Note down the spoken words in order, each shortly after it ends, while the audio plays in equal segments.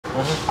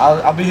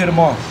I'll be here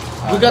tomorrow.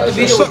 We got the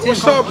video.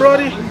 What's up,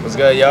 Brody? What's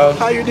good, yo?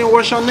 How you doing?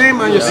 What's your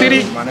name and your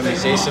city? My name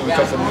is Jason. We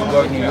come from New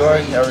York, New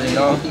York. You already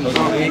know.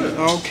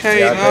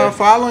 Okay.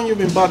 For how long you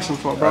been boxing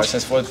for, bro?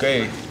 Since 4th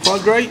grade.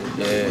 4th grade?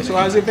 Yeah. So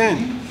how's it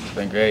been? It's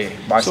been great.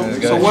 Boxing is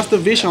good. So what's the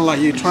vision like?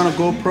 You trying to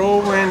go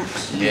pro when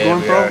you're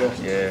going pro?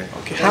 Yeah.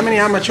 Okay. How many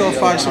amateur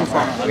fights so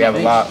far? We have a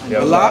lot.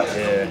 A lot?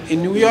 Yeah.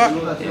 In New York?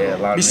 Yeah, a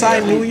lot.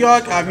 Besides New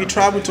York, have you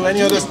traveled to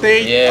any other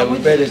state? Yeah,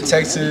 we've been to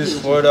Texas,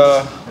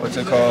 Florida, what's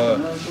it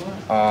called?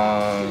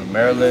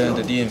 Maryland,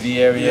 the DMV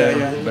area.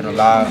 We've been a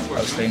lot.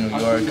 Upstate New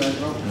York.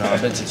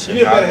 I've been to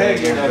Chicago.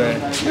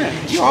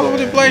 You're all over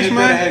the place,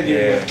 man.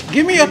 Yeah.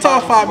 Give me your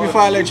top 5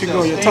 before I let you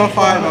go. Your top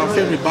 5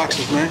 favorite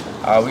boxers, man.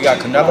 We got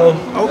Canelo.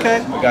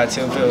 Okay. We got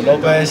Teofimo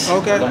Lopez.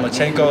 Okay.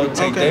 Lomachenko,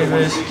 Tank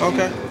Davis.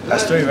 Okay.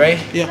 That's 3, right?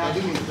 Yeah.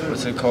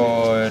 What's it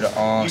called?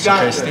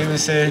 Shakur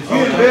Stevenson.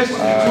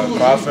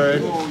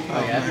 Crawford.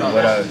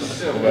 What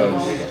else? Who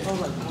else?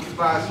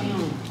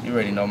 You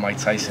already know Mike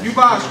Tyson.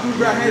 Now,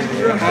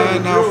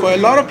 for a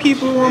lot of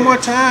people, one more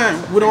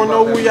time, we don't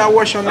know who you are.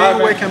 What's your name?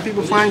 Where can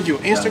people find you?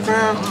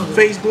 Instagram,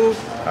 Facebook?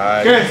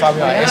 You can find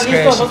me on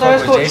Instagram. She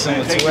fuck with Jason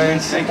with 2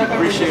 N's.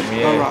 Appreciate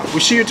me. All right.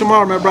 We'll see you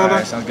tomorrow, my brother.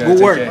 Right, sounds good.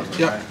 Good work.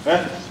 Yeah.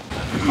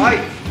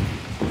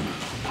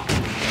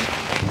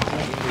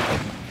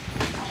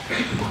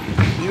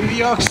 New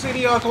York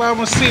City,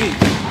 Oklahoma City.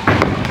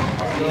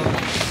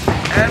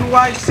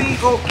 NYC,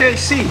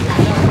 OKC.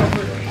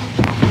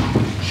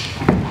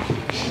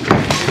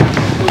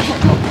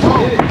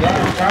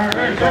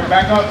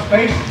 Back up,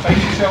 face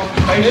yourself,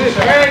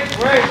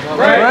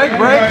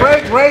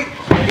 Break.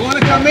 You want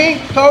to come in,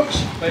 coach?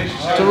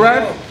 To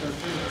ref?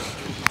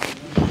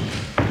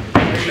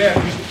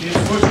 His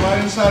foot's right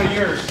inside of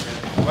yours,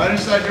 right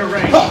inside your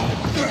range.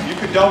 You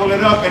could double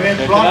it up and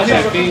then block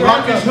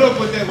his hook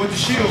with the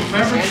shield,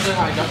 remember?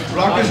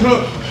 Block his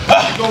hook.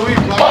 You go in,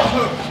 block his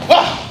hook.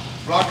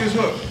 Block his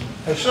hook.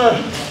 Yes, sir.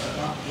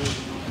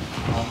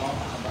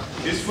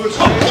 His foot's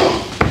straight.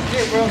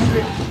 Yeah, bro,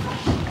 straight.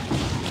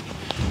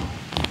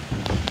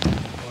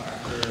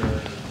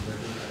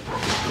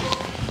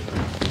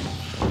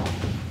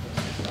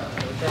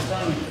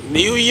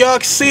 New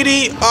York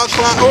City,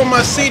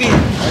 Oklahoma City,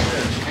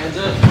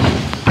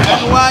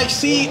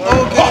 NYC,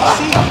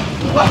 OKC.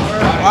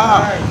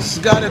 Wow, it's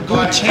got a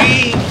good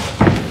chain.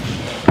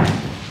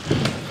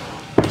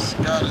 It's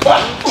got a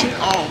good chain.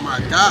 Oh my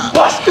God,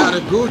 it's got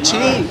a good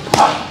chain.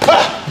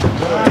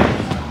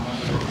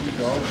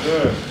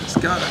 It's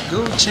got a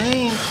good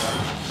chain.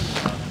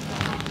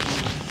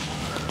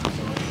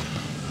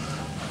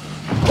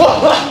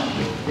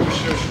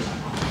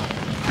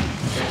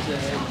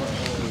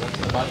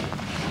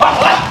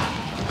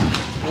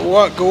 Good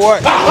work, good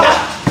work, good work,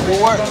 good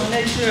work.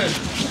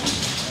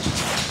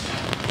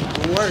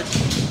 Good work.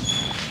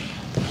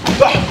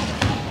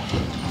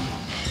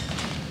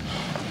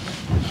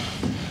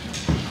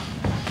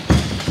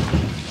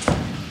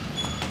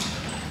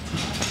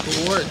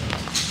 Good work.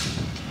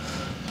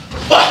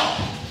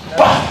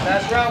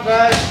 Last round,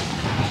 guys.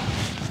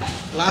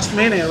 Last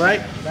minute,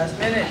 right? Last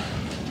minute.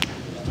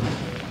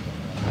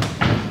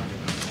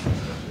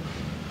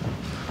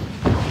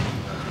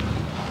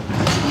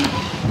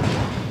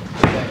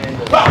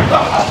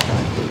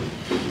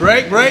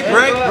 Break.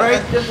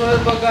 This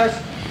one, guys.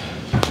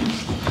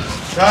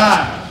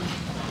 Time.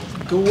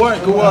 Good work.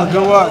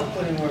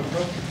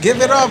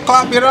 Give it up,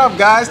 clap it up,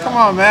 guys. Come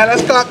on, man.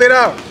 Let's clap it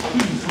up.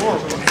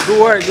 Good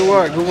work.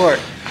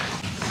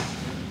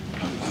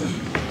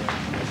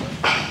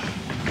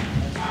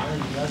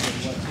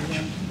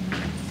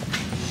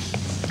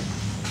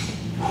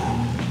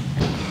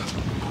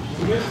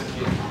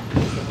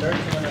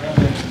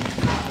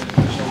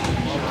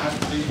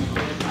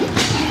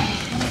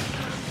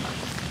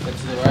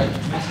 To the right.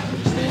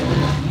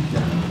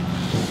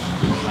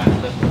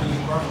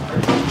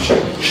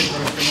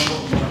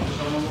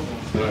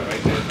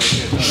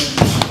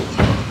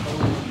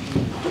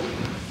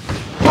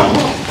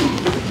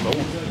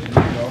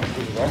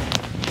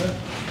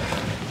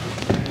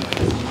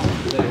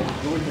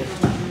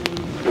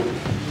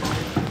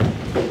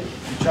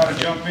 Try to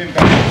jump in,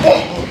 back him on the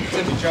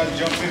hook. You try to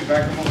jump in,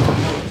 back him on the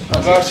hook. I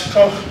got you,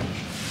 coach.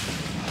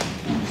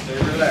 Stay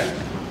relaxed.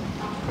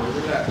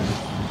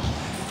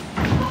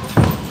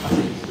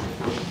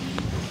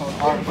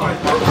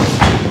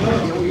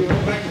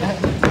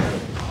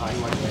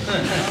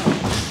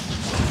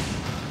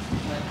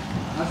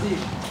 I see.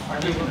 I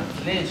give him a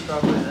flinch,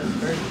 probably. That's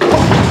crazy.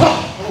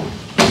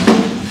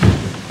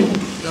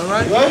 You all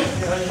right? What?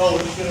 Yeah, oh,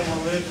 you get on my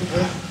leg.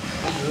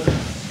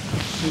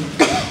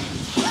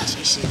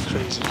 This is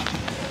crazy.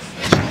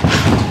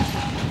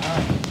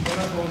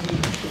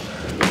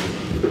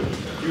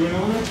 You went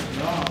over there?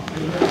 No.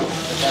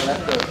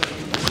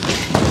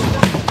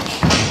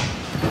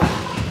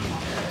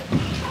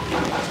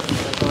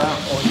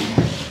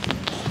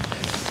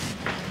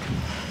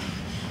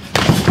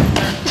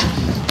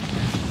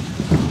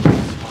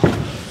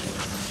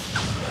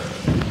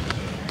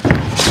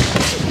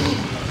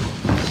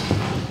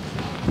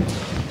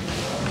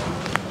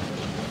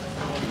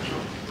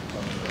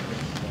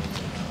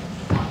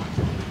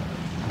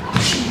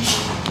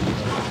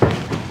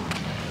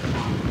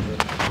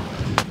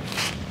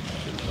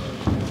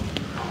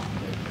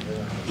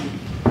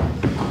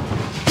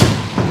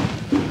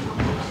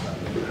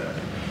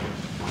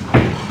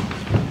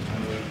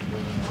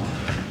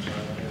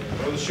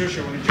 Throw the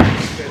shusher when you jump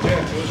into that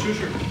jab. Throw the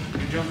shusher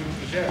when you jump into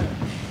the jab.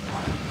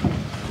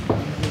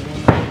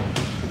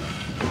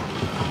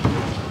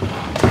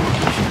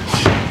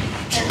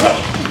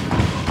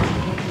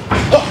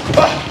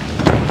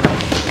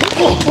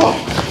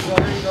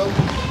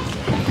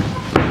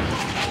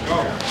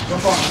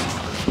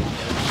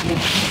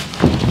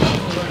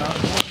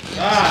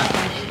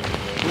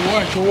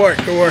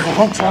 Good work.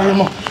 I'm tired,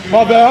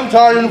 my bad, I'm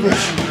tired in the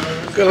bitch.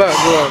 Good luck.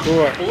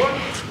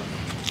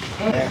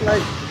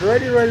 Like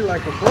ready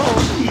like a pro.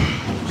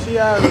 See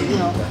how, you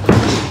know.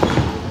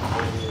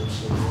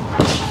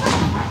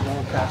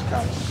 Long catch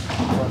collar.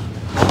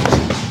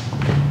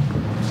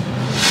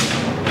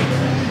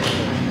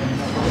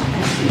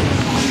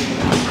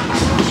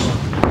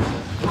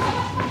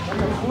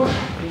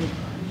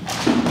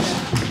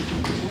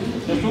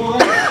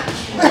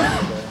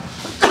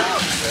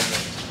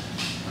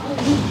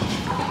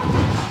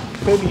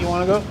 Baby, you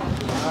wanna go?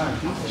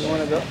 You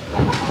wanna go?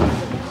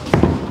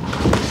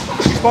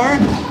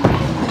 Sparring?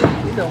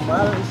 He don't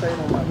matter. He say he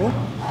don't matter. Me?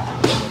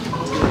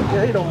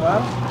 Yeah, he don't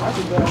matter. I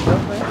can go and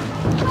jump, man.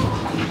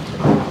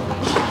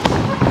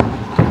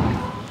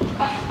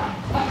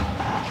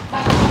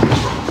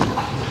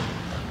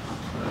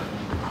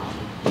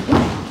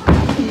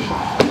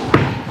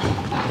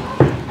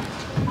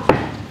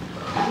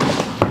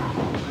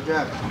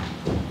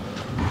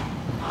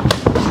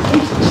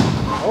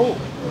 Oh.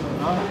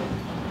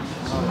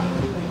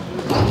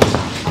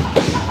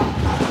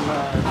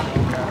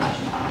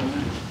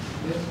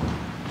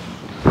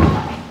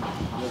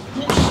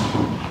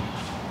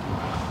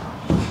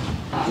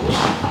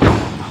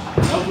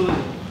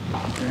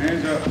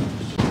 Hands up.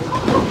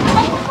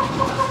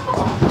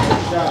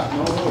 Shot,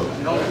 no hook.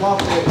 Don't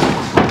fluff it.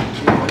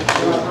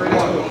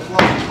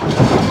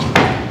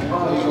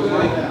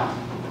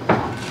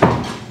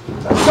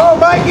 Let's go,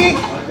 Mikey.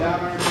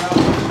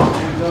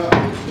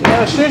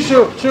 Yeah,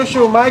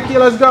 shoot, Mikey.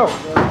 Let's go.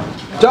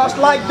 Just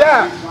like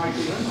that.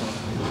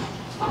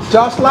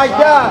 Just like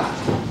that.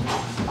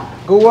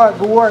 Good work.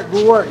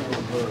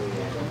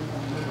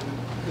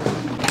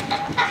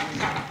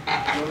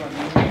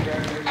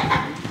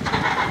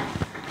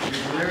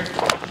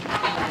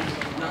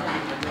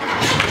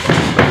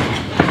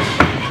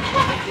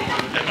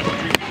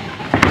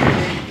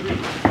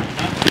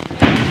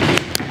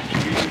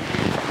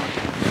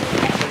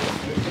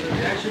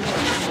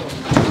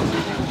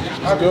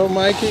 Go,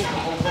 Mikey.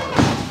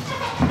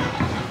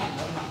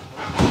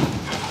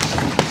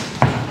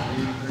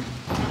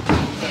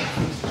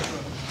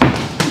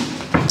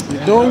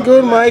 You're doing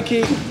good,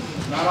 Mikey.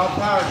 Not all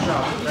power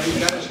shots. You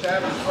got to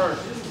establish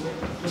first.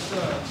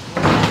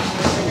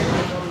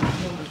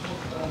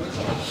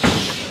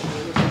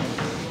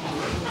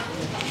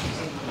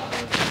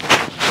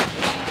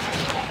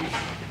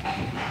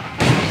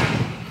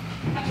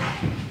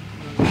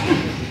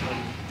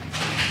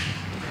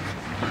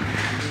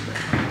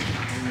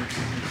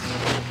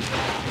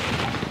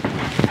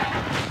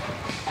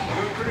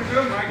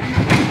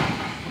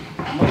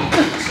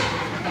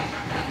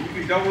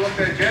 Double up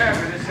that jab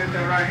and just hit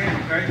that right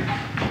hand, okay?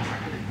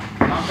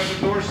 Knock at the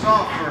door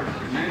soft first,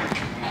 and then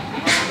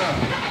knock it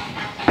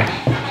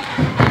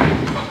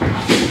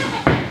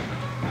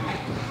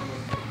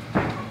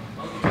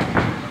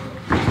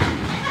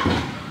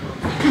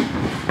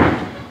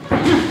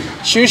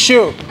up.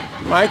 Shoot,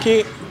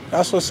 Mikey.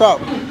 That's what's up.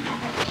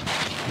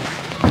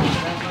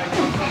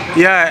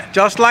 Yeah,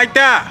 just like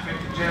that.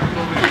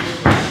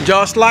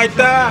 Just like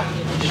that.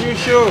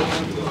 Shoot.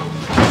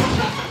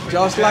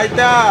 Just like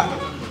that.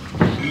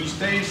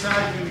 Stay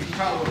inside when you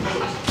caught with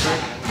hooks, okay?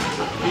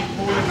 Keep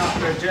pulling off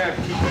that jab,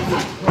 keep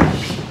pulling.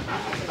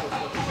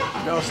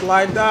 Just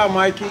like that,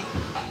 Mikey.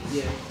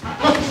 Yeah.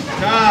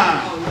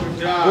 Time. Good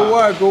job. Good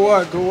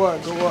work. Come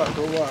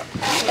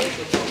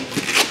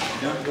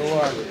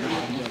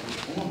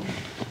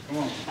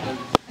on.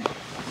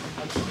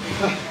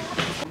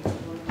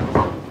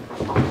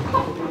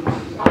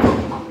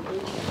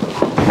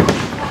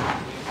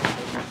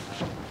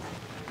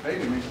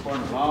 Baby been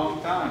sparring a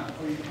long time.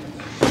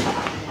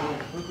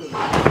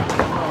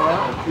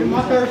 It's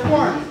my third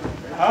sparring.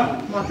 Huh?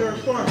 My third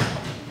sparring.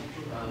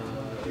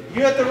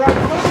 You at the right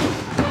place.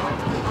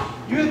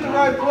 You at the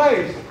right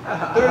place.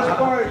 Third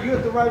sparring, you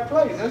at the right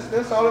place.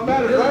 That's all that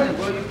matters, right?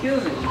 Boy, you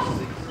killing it.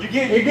 You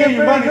get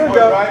your money's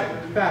worth, right?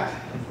 Facts.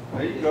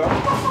 There you go. You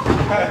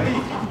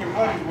get your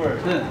money's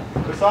worth.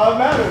 That's all that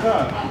matters,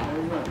 huh?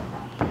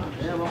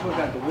 Yeah, my boy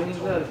got the winning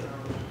blood.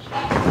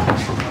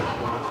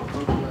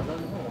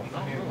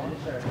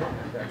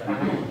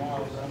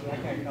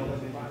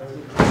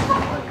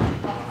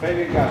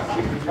 Baby got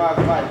 65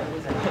 fights.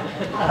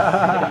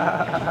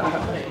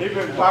 He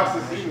been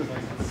boxing since he was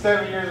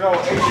 7 years old,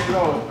 8 years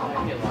old.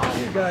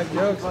 You got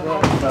jokes,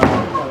 bro.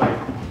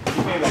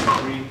 He made like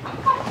 3.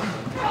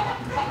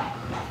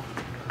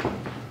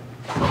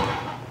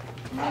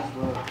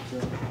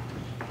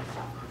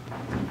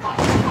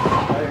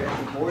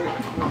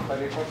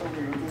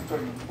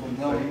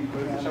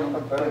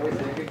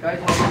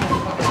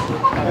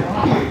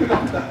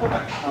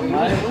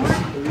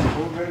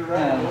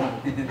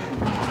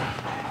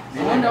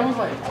 mind, I was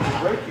like,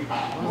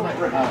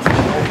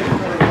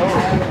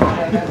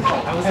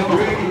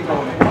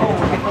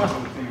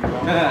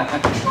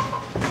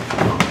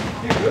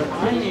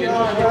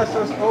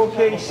 versus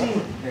OKC.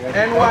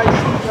 NYC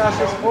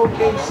versus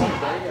OKC.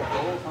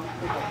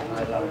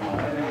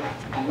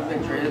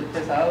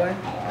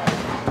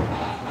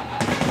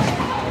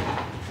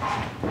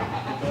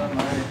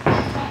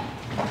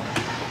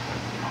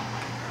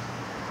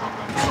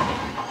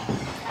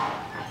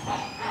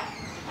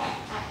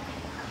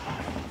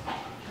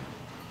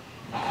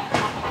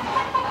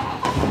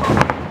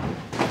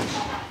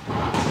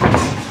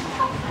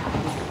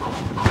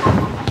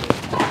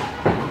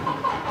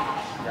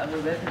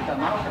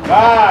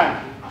 Bye.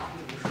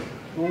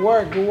 Good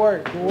work, good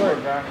work, good work.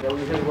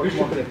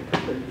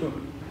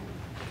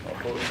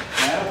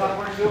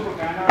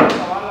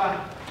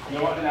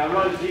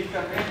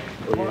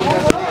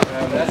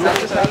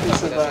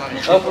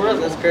 oh, for real,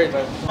 that's crazy.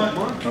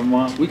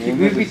 We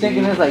be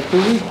thinking it's like 2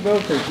 weeks, bro,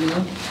 cause you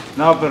know.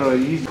 No, pero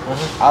he's...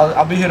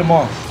 I'll be here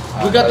tomorrow.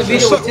 We got the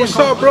video with What's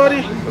up,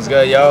 Brody? What's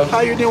good, yo?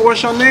 How you doing?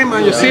 What's your name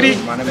and your city?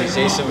 My name is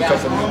Jason. We come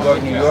from New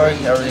York, New York.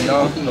 You already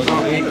know.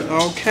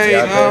 Okay,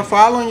 for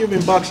how long you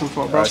been boxing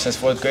for, bro? Since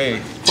 4th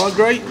grade. 4th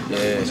grade?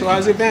 Yeah. So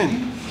how's it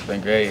been? It's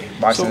been great.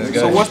 Boxing is good.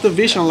 So what's the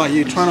vision like?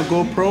 You trying to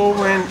go pro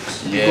when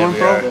going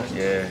pro?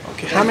 Yeah.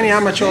 Okay, how many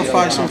amateur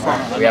fights so far?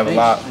 We have a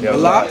lot. A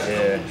lot?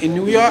 Yeah. In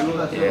New York?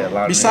 Yeah, a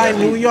lot. Besides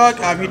New York,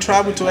 have you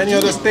traveled to any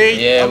other state?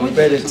 Yeah, we've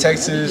been to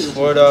Texas,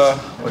 Florida,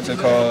 what's it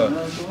called?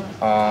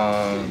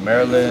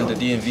 Maryland, the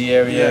DMV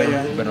area.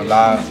 We've been a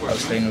lot.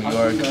 Upstate New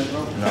York. You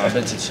know, I've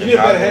been to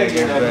Chicago.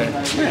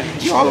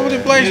 You all over the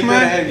place,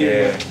 man.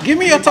 Yeah. Give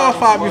me your top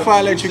 5 before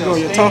I let you go.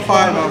 Your top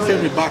 5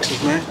 favorite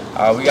boxers, man.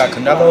 We got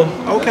Canelo.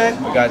 Okay.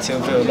 We got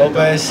Teofimo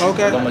Lopez.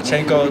 Okay.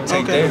 Lomachenko,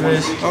 Tank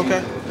Davis.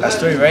 Okay. That's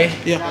 3, right?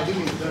 Yeah.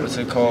 What's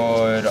it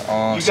called?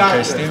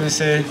 Chris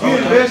Stevenson.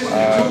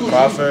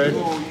 Crawford.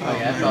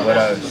 What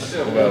else?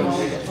 Who else?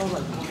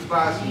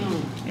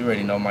 You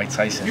already know Mike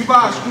Tyson.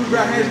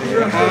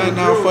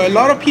 Now, for a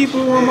lot of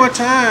people, one more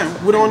time,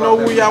 we don't know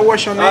who you are,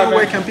 what's your name,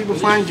 where can people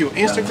find you?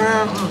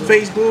 Instagram,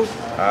 Facebook?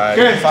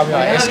 You can find me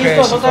on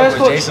Instagram, fuck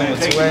with Jason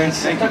with 2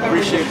 N's.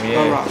 Appreciate it.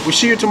 All right. We'll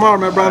see you tomorrow,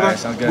 my brother. Right,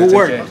 sounds good. Good Take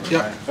work.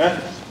 care. Yeah.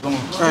 All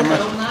right, man.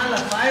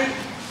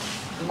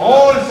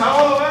 Oh, el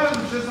sábado,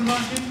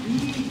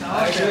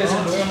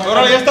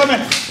 ahora ya está,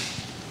 men.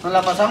 Nos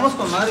la pasamos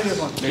con madre,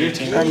 viejo. Sí,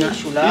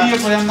 yo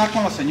podía andar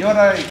con la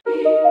señora y